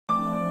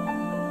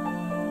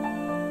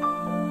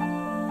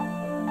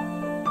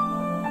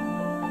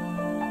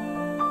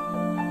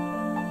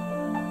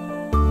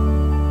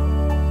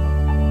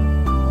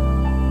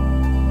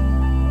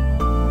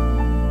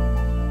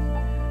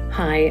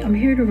Hi, I'm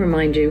here to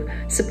remind you,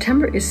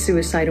 September is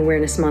Suicide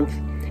Awareness Month.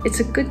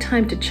 It's a good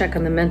time to check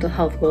on the mental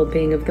health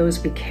well-being of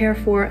those we care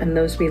for and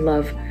those we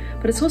love,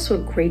 but it's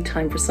also a great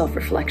time for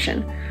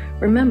self-reflection.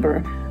 Remember,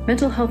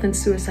 mental health and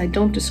suicide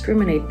don't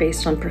discriminate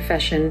based on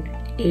profession,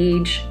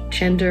 age,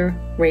 gender,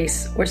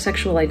 race, or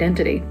sexual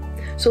identity.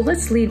 So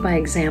let's lead by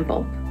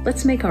example.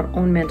 Let's make our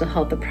own mental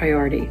health a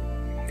priority.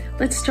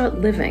 Let's start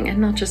living and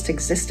not just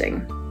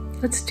existing.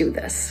 Let's do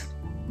this.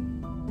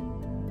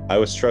 I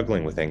was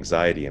struggling with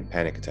anxiety and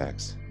panic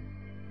attacks.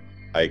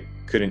 I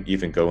couldn't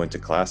even go into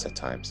class at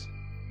times.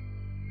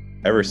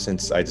 Ever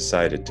since I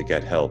decided to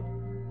get help,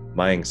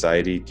 my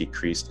anxiety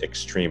decreased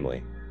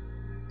extremely.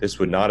 This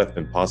would not have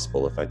been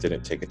possible if I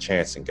didn't take a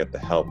chance and get the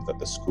help that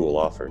the school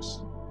offers.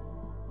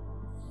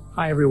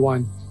 Hi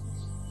everyone.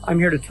 I'm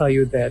here to tell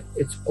you that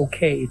it's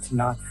okay to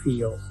not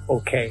feel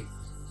okay.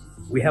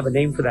 We have a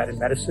name for that in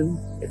medicine.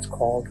 It's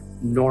called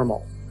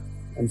normal.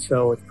 And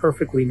so it's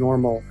perfectly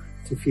normal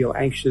to feel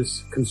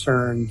anxious,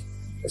 concerned,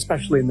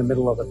 especially in the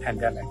middle of a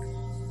pandemic.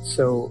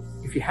 So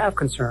if you have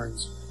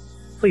concerns,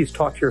 please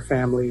talk to your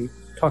family,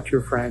 talk to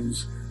your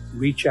friends,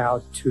 reach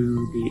out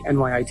to the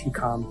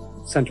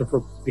NYITCOM Center for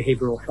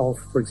Behavioral Health,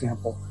 for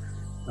example.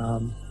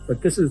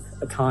 But this is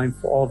a time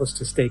for all of us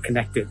to stay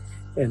connected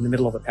in the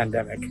middle of a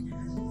pandemic.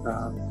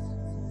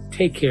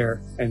 Take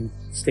care and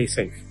stay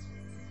safe.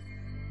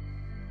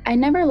 I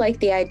never liked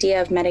the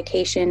idea of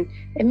medication.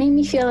 It made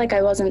me feel like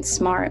I wasn't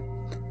smart.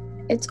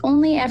 It's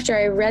only after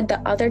I read the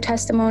other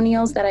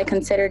testimonials that I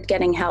considered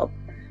getting help.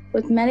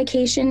 With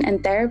medication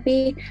and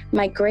therapy,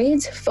 my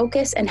grades,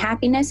 focus, and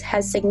happiness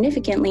has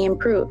significantly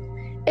improved.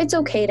 It's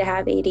okay to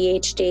have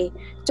ADHD.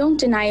 Don't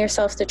deny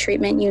yourself the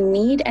treatment you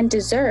need and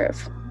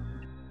deserve.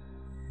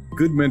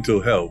 Good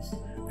mental health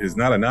is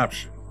not an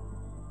option.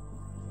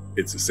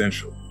 It's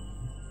essential.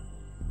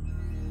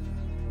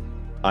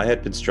 I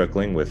had been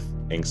struggling with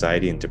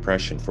anxiety and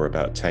depression for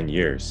about 10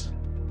 years.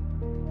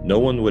 No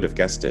one would have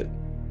guessed it.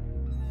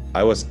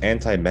 I was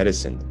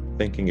anti-medicine,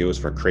 thinking it was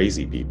for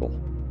crazy people.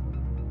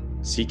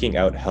 Seeking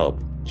out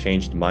help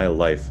changed my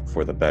life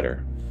for the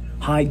better.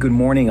 Hi, good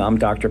morning. I'm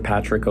Dr.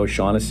 Patrick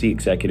O'Shaughnessy,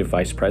 Executive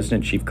Vice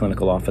President, Chief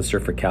Clinical Officer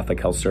for Catholic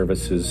Health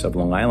Services of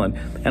Long Island,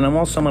 and I'm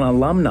also an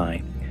alumni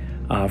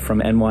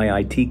from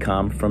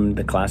NYITCOM from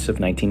the class of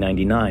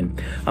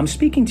 1999. I'm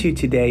speaking to you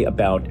today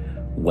about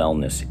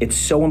wellness. It's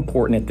so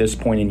important at this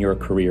point in your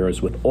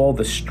careers with all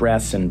the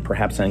stress and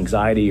perhaps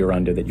anxiety you're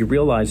under that you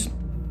realize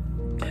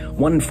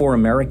 1 in 4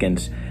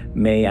 Americans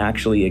may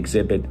actually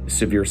exhibit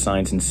severe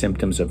signs and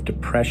symptoms of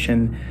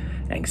depression,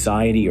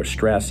 anxiety, or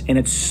stress. And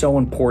it's so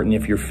important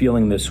if you're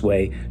feeling this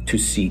way to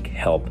seek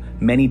help.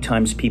 Many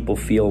times people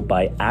feel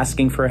by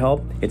asking for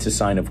help, it's a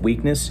sign of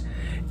weakness.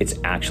 It's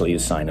actually a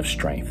sign of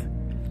strength.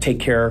 Take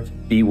care,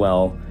 be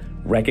well,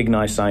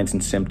 recognize signs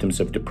and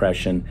symptoms of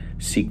depression,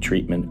 seek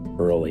treatment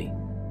early.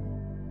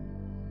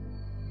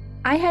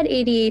 I had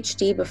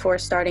ADHD before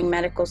starting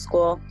medical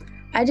school.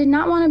 I did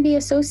not want to be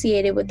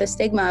associated with the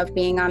stigma of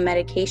being on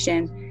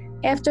medication.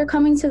 After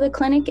coming to the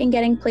clinic and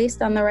getting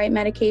placed on the right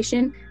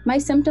medication, my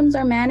symptoms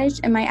are managed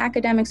and my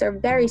academics are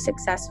very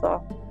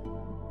successful.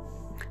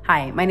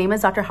 Hi, my name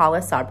is Dr. Hala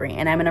Sabri,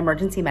 and I'm an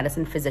emergency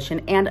medicine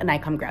physician and a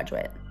NYITCOM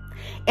graduate.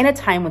 In a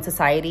time when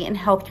society and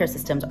healthcare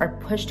systems are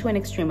pushed to an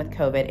extreme with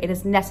COVID, it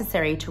is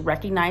necessary to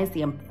recognize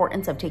the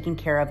importance of taking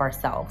care of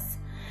ourselves.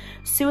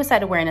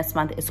 Suicide Awareness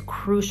Month is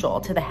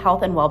crucial to the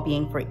health and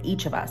well-being for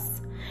each of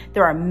us.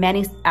 There are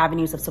many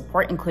avenues of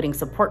support, including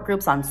support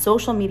groups on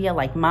social media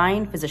like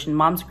mine, Physician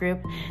Moms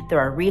Group. There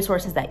are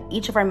resources that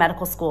each of our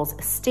medical schools,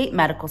 state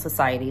medical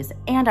societies,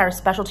 and our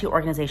specialty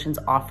organizations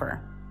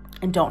offer.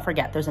 And don't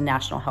forget, there's a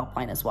national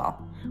helpline as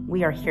well.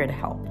 We are here to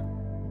help.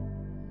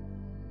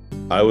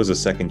 I was a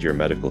second-year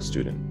medical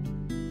student.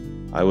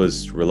 I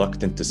was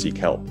reluctant to seek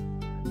help.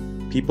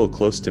 People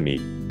close to me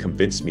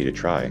convinced me to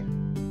try.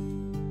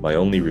 My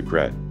only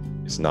regret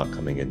is not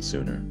coming in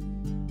sooner.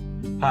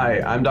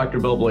 Hi, I'm Dr.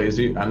 Bill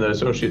Blasey. I'm the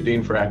Associate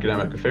Dean for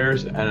Academic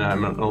Affairs, and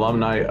I'm an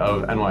alumni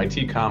of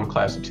NYITCOM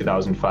class of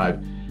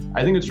 2005.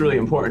 I think it's really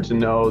important to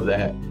know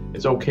that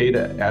it's okay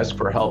to ask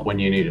for help when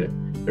you need it.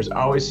 There's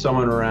always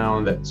someone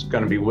around that's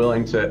going to be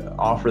willing to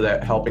offer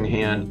that helping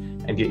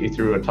hand and get you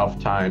through a tough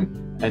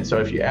time. And so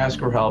if you ask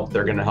for help,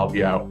 they're going to help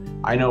you out.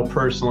 I know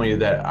personally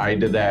that I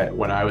did that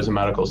when I was a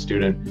medical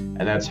student,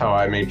 and that's how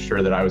I made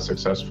sure that I was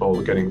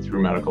successful getting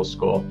through medical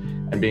school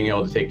and being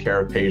able to take care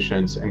of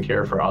patients and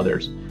care for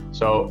others.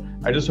 So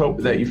I just hope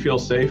that you feel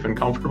safe and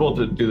comfortable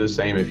to do the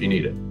same if you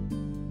need it.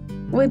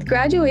 With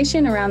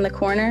graduation around the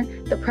corner,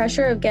 the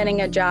pressure of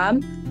getting a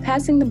job,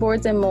 passing the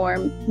boards and more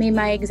made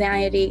my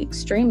anxiety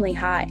extremely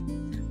high.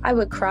 I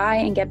would cry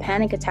and get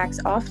panic attacks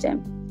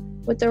often.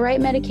 With the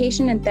right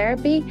medication and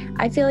therapy,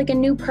 I feel like a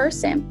new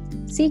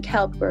person. Seek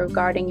help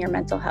regarding your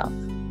mental health.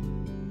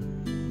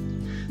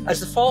 As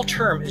the fall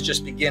term is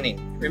just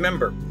beginning,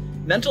 remember,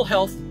 mental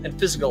health and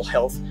physical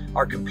health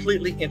are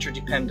completely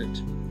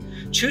interdependent.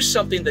 Choose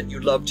something that you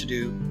love to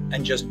do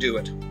and just do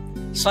it.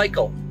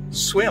 Cycle,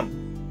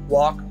 swim,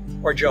 walk,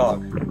 or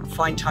jog.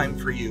 Find time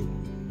for you.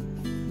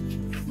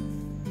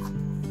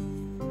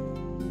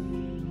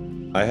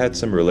 I had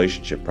some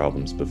relationship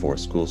problems before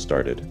school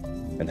started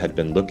and had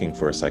been looking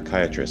for a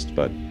psychiatrist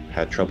but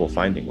had trouble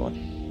finding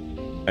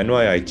one.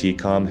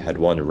 NYITCOM had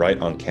one right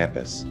on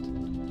campus.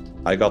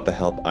 I got the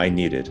help I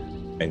needed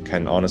and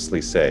can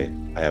honestly say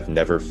I have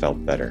never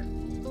felt better.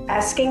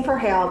 Asking for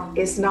help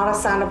is not a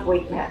sign of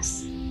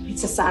weakness,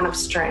 it's a sign of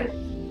strength.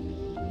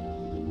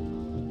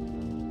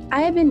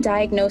 I had been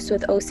diagnosed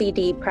with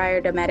OCD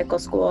prior to medical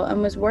school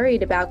and was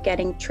worried about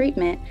getting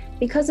treatment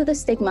because of the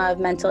stigma of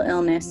mental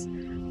illness.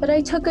 But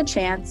I took a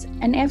chance,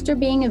 and after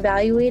being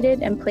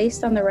evaluated and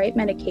placed on the right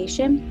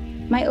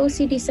medication, my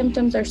OCD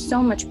symptoms are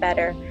so much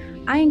better.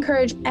 I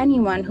encourage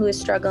anyone who is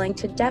struggling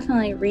to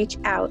definitely reach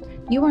out.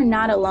 You are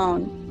not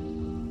alone.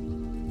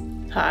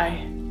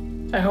 Hi,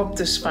 I hope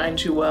this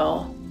finds you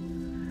well.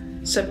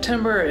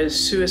 September is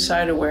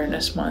Suicide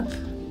Awareness Month.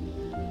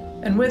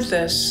 And with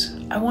this,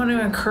 I want to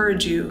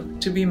encourage you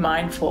to be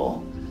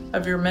mindful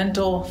of your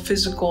mental,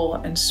 physical,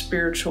 and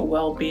spiritual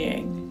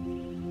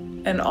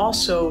well-being, and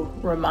also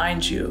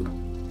remind you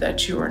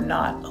that you are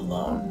not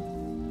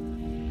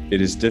alone. It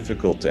is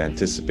difficult to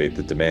anticipate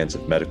the demands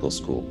of medical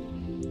school.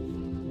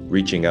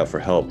 Reaching out for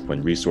help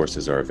when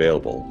resources are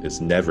available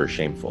is never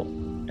shameful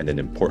and an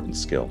important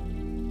skill.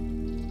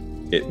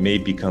 It may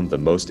become the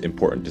most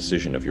important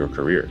decision of your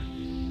career.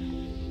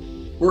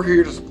 We're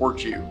here to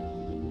support you.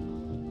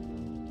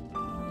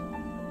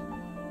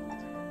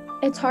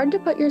 It's hard to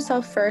put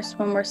yourself first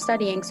when we're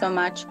studying so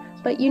much,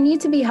 but you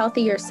need to be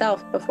healthy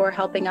yourself before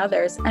helping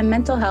others, and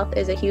mental health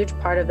is a huge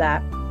part of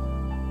that.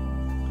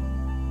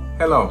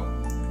 Hello.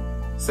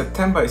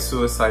 September is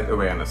Suicide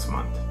Awareness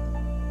Month.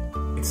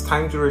 It's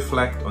time to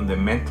reflect on the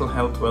mental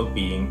health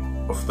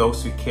well-being of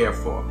those we care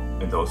for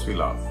and those we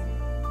love.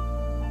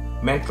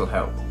 Mental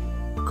health,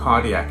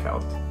 cardiac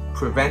health,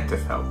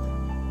 preventive health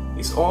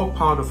is all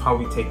part of how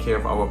we take care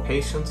of our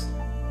patients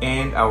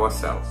and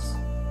ourselves.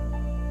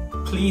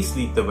 Please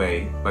lead the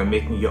way by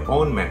making your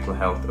own mental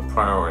health a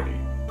priority.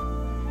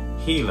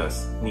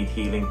 Healers need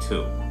healing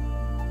too.